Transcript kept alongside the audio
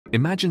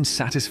Imagine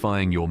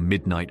satisfying your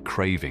midnight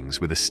cravings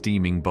with a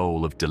steaming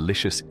bowl of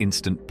delicious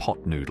instant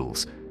pot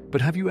noodles. But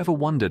have you ever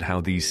wondered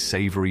how these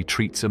savory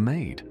treats are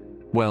made?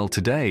 Well,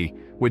 today,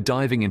 we're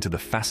diving into the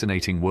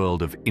fascinating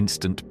world of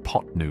instant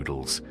pot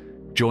noodles.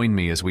 Join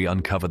me as we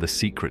uncover the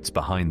secrets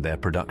behind their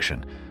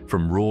production,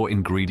 from raw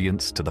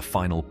ingredients to the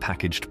final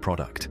packaged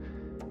product.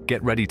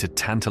 Get ready to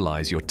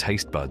tantalize your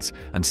taste buds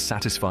and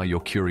satisfy your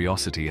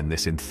curiosity in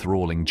this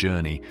enthralling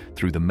journey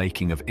through the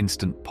making of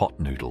instant pot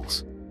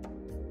noodles.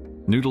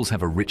 Noodles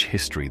have a rich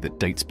history that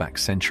dates back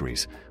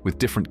centuries, with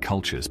different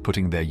cultures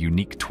putting their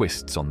unique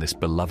twists on this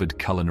beloved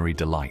culinary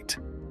delight.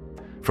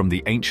 From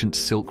the ancient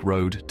Silk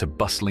Road to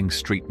bustling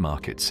street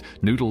markets,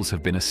 noodles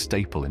have been a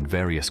staple in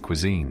various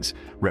cuisines,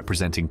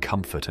 representing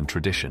comfort and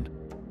tradition.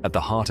 At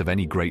the heart of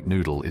any great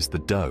noodle is the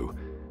dough,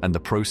 and the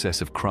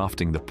process of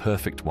crafting the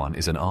perfect one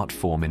is an art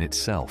form in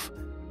itself.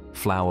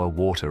 Flour,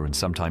 water, and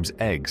sometimes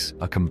eggs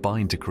are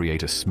combined to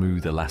create a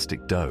smooth,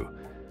 elastic dough.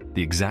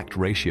 The exact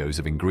ratios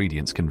of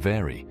ingredients can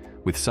vary,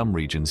 with some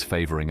regions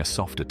favoring a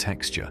softer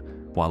texture,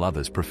 while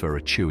others prefer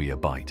a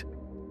chewier bite.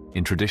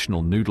 In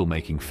traditional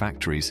noodle-making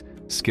factories,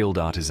 skilled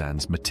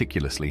artisans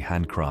meticulously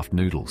handcraft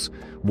noodles.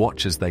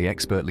 Watch as they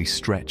expertly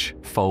stretch,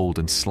 fold,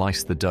 and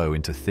slice the dough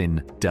into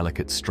thin,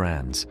 delicate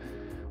strands.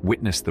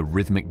 Witness the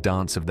rhythmic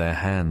dance of their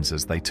hands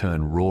as they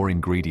turn raw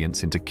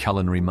ingredients into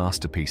culinary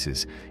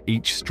masterpieces,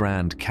 each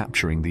strand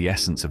capturing the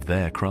essence of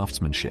their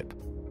craftsmanship.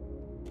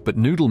 But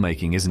noodle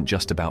making isn't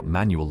just about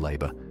manual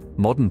labor.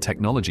 Modern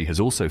technology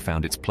has also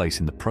found its place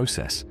in the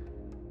process.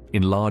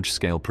 In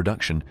large-scale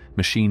production,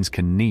 machines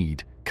can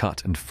knead,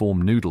 cut, and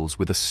form noodles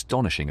with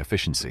astonishing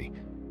efficiency.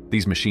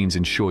 These machines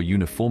ensure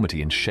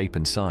uniformity in shape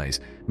and size,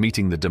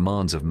 meeting the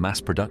demands of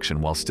mass production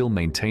while still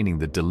maintaining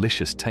the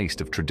delicious taste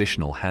of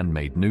traditional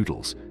handmade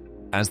noodles.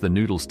 As the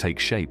noodles take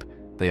shape,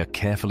 they are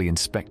carefully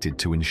inspected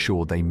to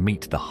ensure they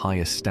meet the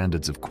highest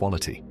standards of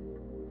quality.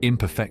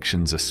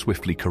 Imperfections are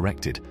swiftly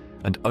corrected,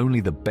 and only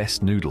the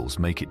best noodles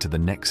make it to the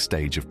next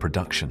stage of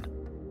production.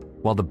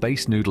 While the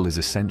base noodle is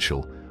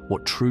essential,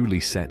 what truly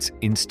sets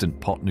instant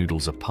pot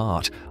noodles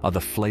apart are the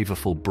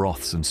flavorful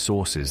broths and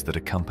sauces that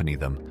accompany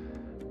them.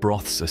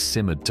 Broths are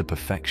simmered to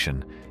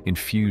perfection,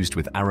 infused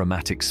with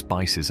aromatic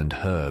spices and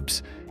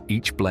herbs,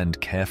 each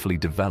blend carefully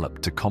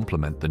developed to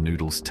complement the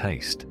noodle's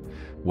taste.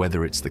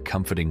 Whether it's the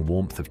comforting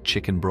warmth of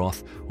chicken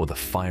broth or the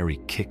fiery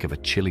kick of a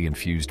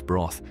chili-infused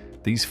broth,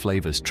 these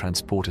flavors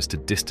transport us to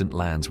distant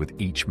lands with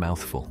each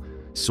mouthful.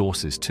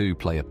 Sauces, too,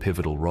 play a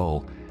pivotal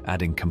role,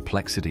 adding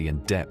complexity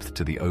and depth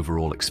to the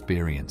overall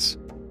experience.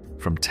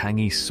 From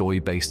tangy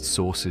soy-based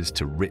sauces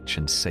to rich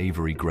and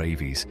savory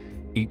gravies,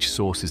 each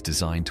sauce is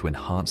designed to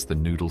enhance the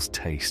noodle's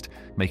taste,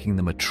 making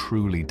them a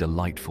truly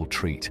delightful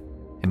treat.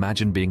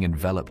 Imagine being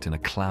enveloped in a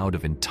cloud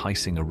of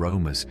enticing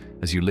aromas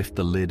as you lift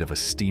the lid of a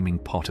steaming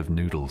pot of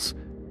noodles.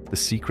 The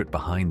secret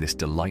behind this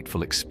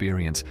delightful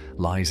experience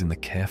lies in the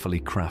carefully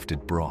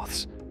crafted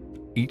broths.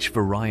 Each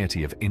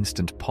variety of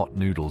instant pot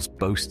noodles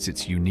boasts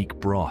its unique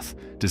broth,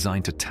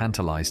 designed to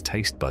tantalize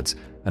taste buds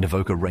and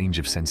evoke a range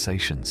of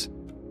sensations.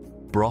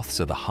 Broths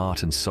are the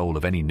heart and soul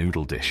of any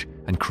noodle dish,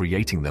 and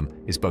creating them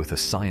is both a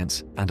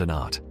science and an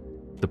art.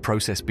 The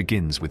process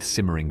begins with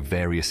simmering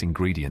various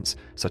ingredients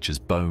such as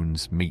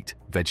bones, meat,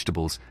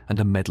 vegetables, and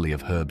a medley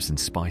of herbs and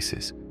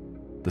spices.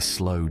 The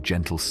slow,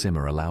 gentle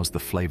simmer allows the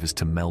flavors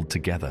to meld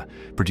together,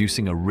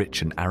 producing a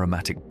rich and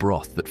aromatic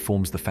broth that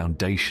forms the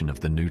foundation of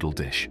the noodle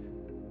dish.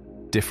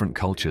 Different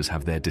cultures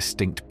have their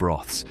distinct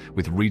broths,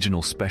 with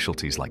regional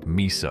specialties like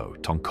miso,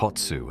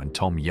 tonkotsu, and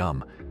tom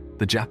yum.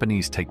 The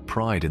Japanese take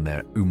pride in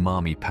their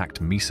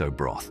umami-packed miso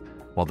broth,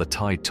 while the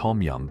Thai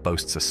tom yum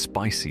boasts a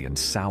spicy and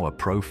sour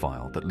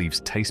profile that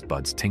leaves taste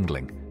buds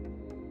tingling.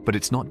 But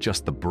it's not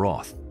just the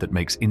broth that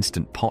makes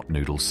instant pot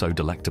noodles so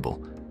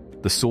delectable.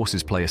 The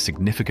sauces play a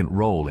significant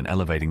role in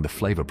elevating the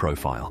flavor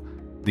profile.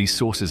 These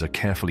sauces are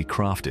carefully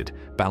crafted,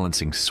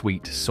 balancing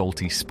sweet,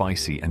 salty,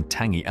 spicy, and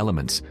tangy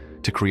elements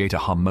to create a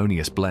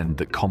harmonious blend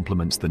that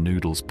complements the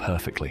noodles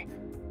perfectly.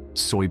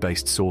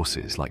 Soy-based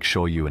sauces like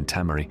shoyu and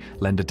tamari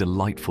lend a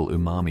delightful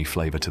umami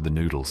flavor to the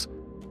noodles.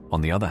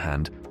 On the other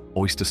hand,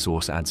 oyster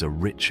sauce adds a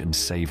rich and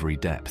savory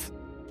depth.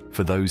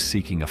 For those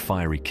seeking a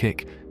fiery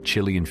kick,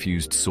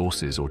 chili-infused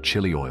sauces or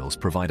chili oils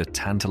provide a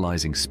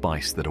tantalizing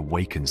spice that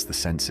awakens the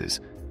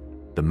senses.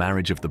 The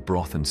marriage of the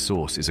broth and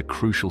sauce is a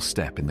crucial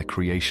step in the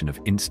creation of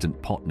instant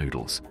pot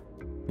noodles.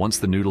 Once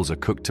the noodles are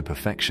cooked to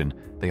perfection,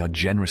 they are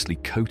generously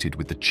coated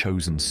with the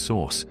chosen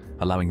sauce,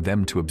 allowing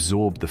them to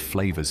absorb the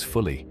flavors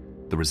fully.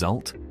 The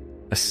result?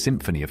 A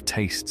symphony of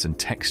tastes and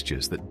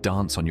textures that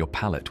dance on your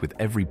palate with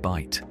every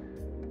bite.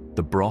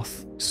 The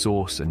broth,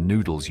 sauce, and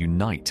noodles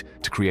unite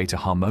to create a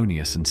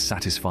harmonious and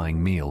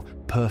satisfying meal,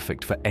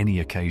 perfect for any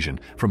occasion,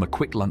 from a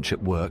quick lunch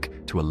at work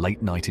to a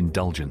late-night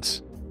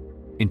indulgence.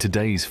 In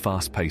today's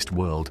fast-paced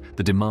world,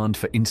 the demand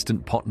for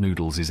instant pot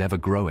noodles is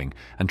ever-growing,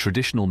 and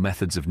traditional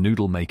methods of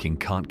noodle making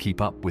can't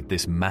keep up with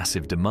this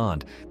massive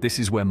demand. This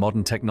is where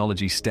modern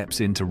technology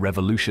steps in to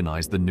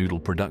revolutionize the noodle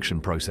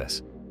production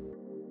process.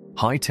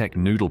 High-tech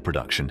noodle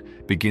production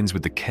begins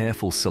with the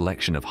careful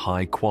selection of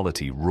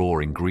high-quality raw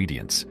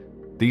ingredients.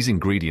 These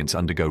ingredients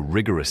undergo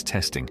rigorous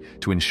testing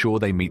to ensure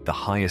they meet the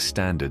highest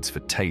standards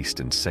for taste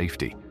and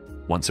safety.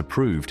 Once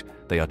approved,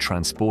 they are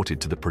transported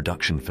to the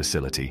production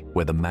facility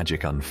where the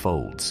magic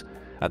unfolds.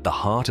 At the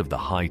heart of the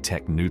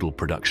high-tech noodle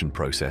production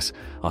process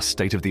are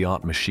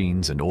state-of-the-art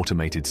machines and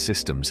automated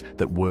systems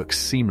that work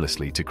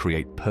seamlessly to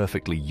create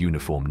perfectly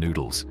uniform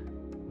noodles.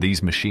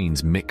 These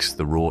machines mix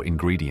the raw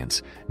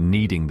ingredients,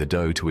 kneading the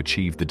dough to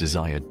achieve the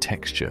desired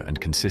texture and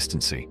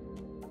consistency.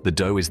 The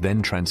dough is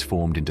then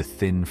transformed into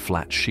thin,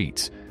 flat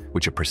sheets,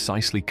 which are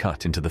precisely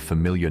cut into the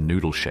familiar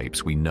noodle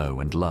shapes we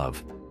know and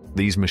love.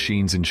 These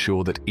machines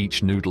ensure that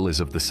each noodle is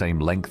of the same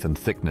length and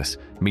thickness,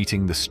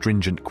 meeting the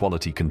stringent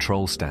quality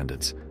control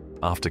standards.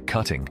 After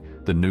cutting,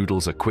 the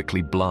noodles are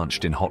quickly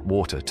blanched in hot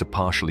water to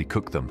partially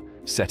cook them,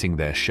 setting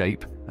their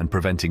shape and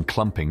preventing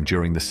clumping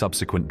during the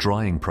subsequent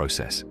drying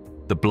process.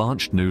 The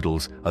blanched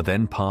noodles are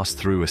then passed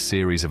through a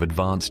series of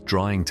advanced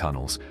drying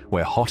tunnels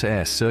where hot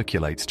air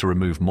circulates to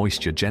remove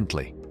moisture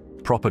gently.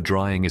 Proper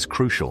drying is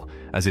crucial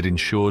as it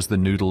ensures the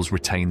noodles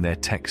retain their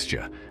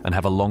texture and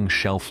have a long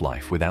shelf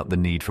life without the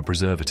need for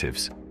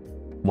preservatives.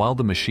 While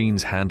the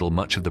machines handle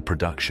much of the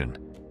production,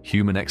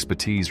 human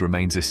expertise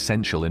remains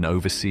essential in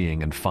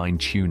overseeing and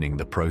fine-tuning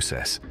the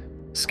process.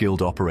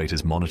 Skilled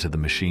operators monitor the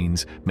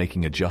machines,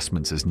 making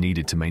adjustments as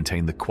needed to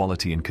maintain the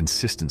quality and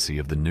consistency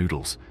of the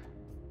noodles.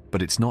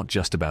 But it's not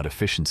just about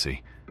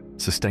efficiency.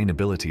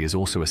 Sustainability is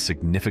also a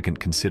significant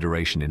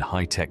consideration in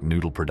high-tech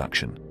noodle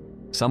production.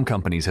 Some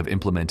companies have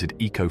implemented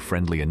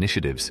eco-friendly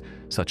initiatives,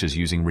 such as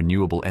using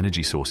renewable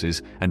energy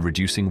sources and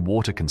reducing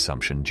water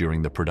consumption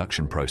during the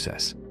production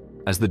process.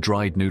 As the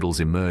dried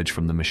noodles emerge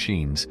from the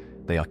machines,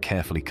 they are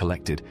carefully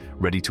collected,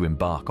 ready to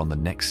embark on the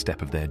next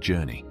step of their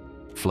journey: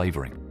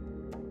 flavoring.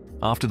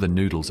 After the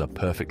noodles are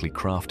perfectly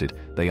crafted,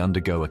 they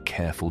undergo a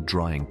careful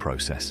drying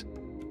process.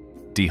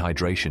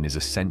 Dehydration is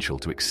essential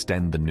to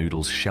extend the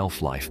noodles'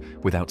 shelf life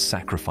without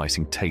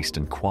sacrificing taste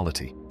and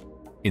quality.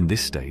 In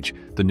this stage,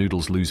 the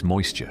noodles lose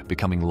moisture,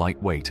 becoming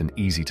lightweight and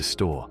easy to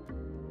store.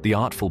 The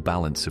artful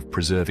balance of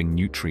preserving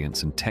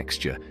nutrients and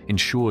texture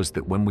ensures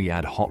that when we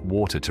add hot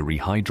water to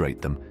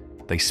rehydrate them,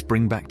 they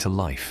spring back to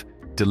life,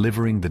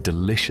 delivering the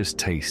delicious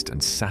taste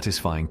and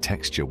satisfying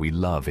texture we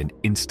love in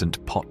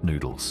instant pot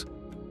noodles.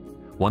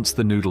 Once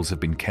the noodles have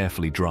been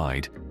carefully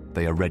dried,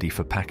 they are ready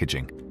for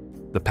packaging.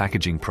 The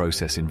packaging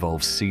process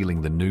involves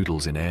sealing the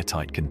noodles in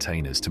airtight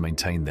containers to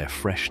maintain their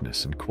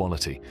freshness and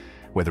quality.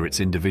 Whether it's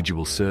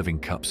individual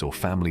serving cups or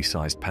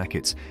family-sized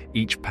packets,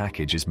 each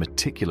package is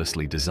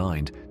meticulously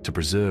designed to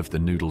preserve the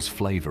noodles'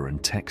 flavor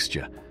and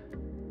texture.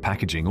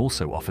 Packaging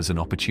also offers an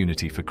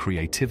opportunity for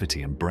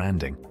creativity and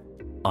branding.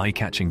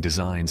 Eye-catching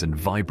designs and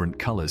vibrant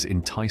colors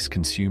entice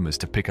consumers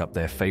to pick up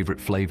their favorite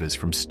flavors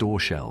from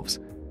store shelves.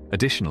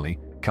 Additionally,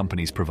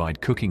 companies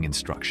provide cooking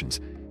instructions,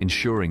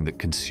 ensuring that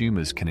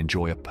consumers can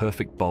enjoy a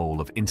perfect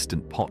bowl of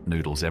instant pot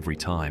noodles every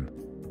time.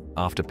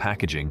 After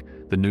packaging,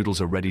 the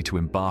noodles are ready to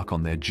embark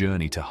on their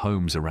journey to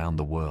homes around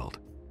the world.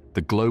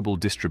 The global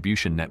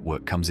distribution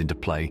network comes into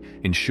play,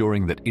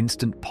 ensuring that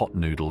instant pot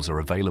noodles are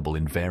available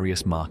in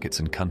various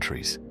markets and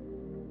countries.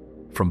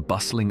 From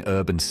bustling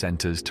urban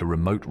centers to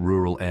remote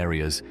rural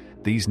areas,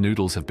 these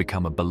noodles have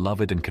become a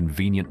beloved and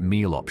convenient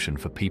meal option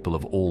for people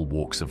of all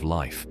walks of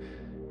life.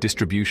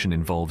 Distribution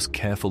involves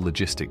careful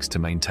logistics to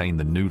maintain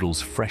the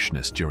noodles'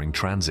 freshness during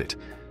transit.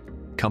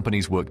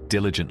 Companies work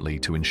diligently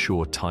to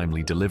ensure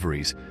timely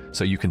deliveries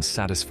so you can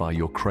satisfy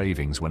your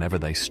cravings whenever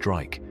they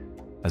strike.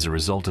 As a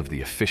result of the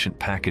efficient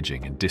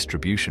packaging and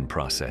distribution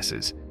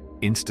processes,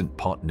 instant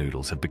pot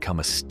noodles have become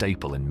a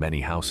staple in many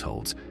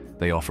households.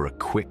 They offer a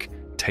quick,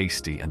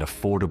 tasty, and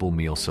affordable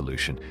meal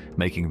solution,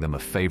 making them a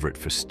favorite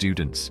for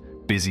students,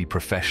 busy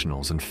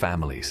professionals, and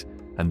families.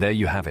 And there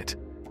you have it,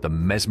 the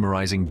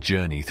mesmerizing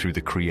journey through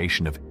the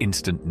creation of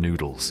instant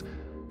noodles.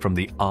 From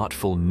the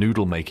artful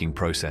noodle-making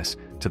process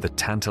to the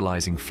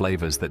tantalizing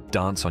flavors that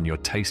dance on your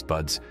taste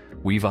buds,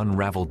 we've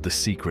unraveled the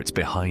secrets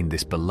behind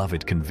this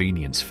beloved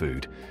convenience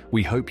food.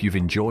 We hope you've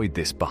enjoyed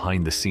this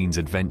behind-the-scenes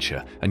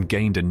adventure and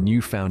gained a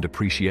newfound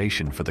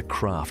appreciation for the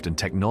craft and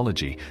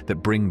technology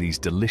that bring these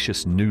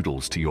delicious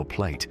noodles to your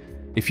plate.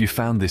 If you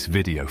found this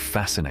video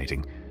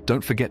fascinating,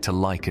 don't forget to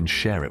like and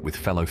share it with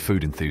fellow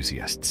food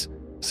enthusiasts.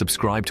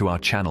 Subscribe to our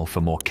channel for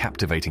more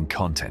captivating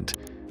content.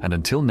 And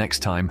until next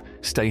time,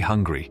 stay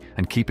hungry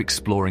and keep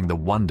exploring the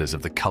wonders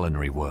of the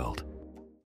culinary world.